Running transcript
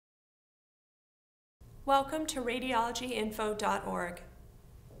Welcome to Radiologyinfo.org.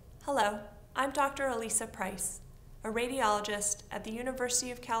 Hello, I'm Dr. Elisa Price, a radiologist at the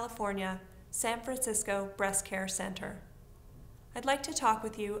University of California, San Francisco Breast Care Center. I'd like to talk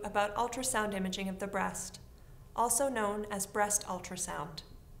with you about ultrasound imaging of the breast, also known as breast ultrasound.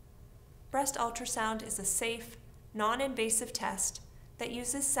 Breast ultrasound is a safe, non-invasive test that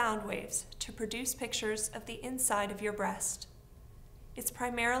uses sound waves to produce pictures of the inside of your breast. It's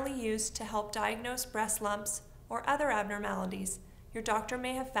primarily used to help diagnose breast lumps or other abnormalities your doctor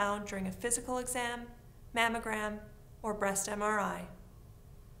may have found during a physical exam, mammogram, or breast MRI.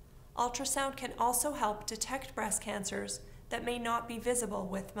 Ultrasound can also help detect breast cancers that may not be visible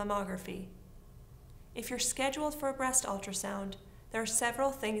with mammography. If you're scheduled for a breast ultrasound, there are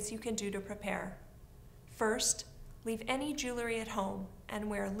several things you can do to prepare. First, leave any jewelry at home and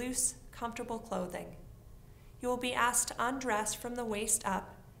wear loose, comfortable clothing. You will be asked to undress from the waist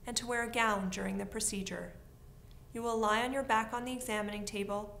up and to wear a gown during the procedure. You will lie on your back on the examining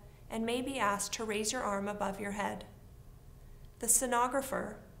table and may be asked to raise your arm above your head. The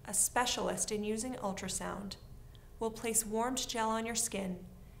sonographer, a specialist in using ultrasound, will place warmed gel on your skin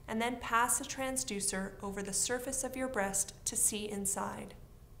and then pass a transducer over the surface of your breast to see inside.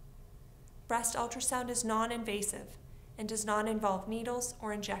 Breast ultrasound is non-invasive and does not involve needles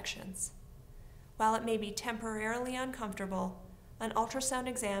or injections. While it may be temporarily uncomfortable, an ultrasound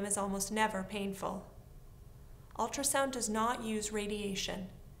exam is almost never painful. Ultrasound does not use radiation.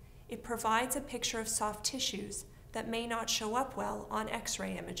 It provides a picture of soft tissues that may not show up well on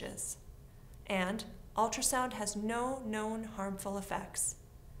X-ray images. And ultrasound has no known harmful effects.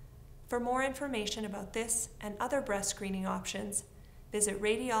 For more information about this and other breast screening options, visit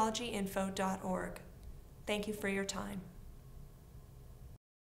radiologyinfo.org. Thank you for your time.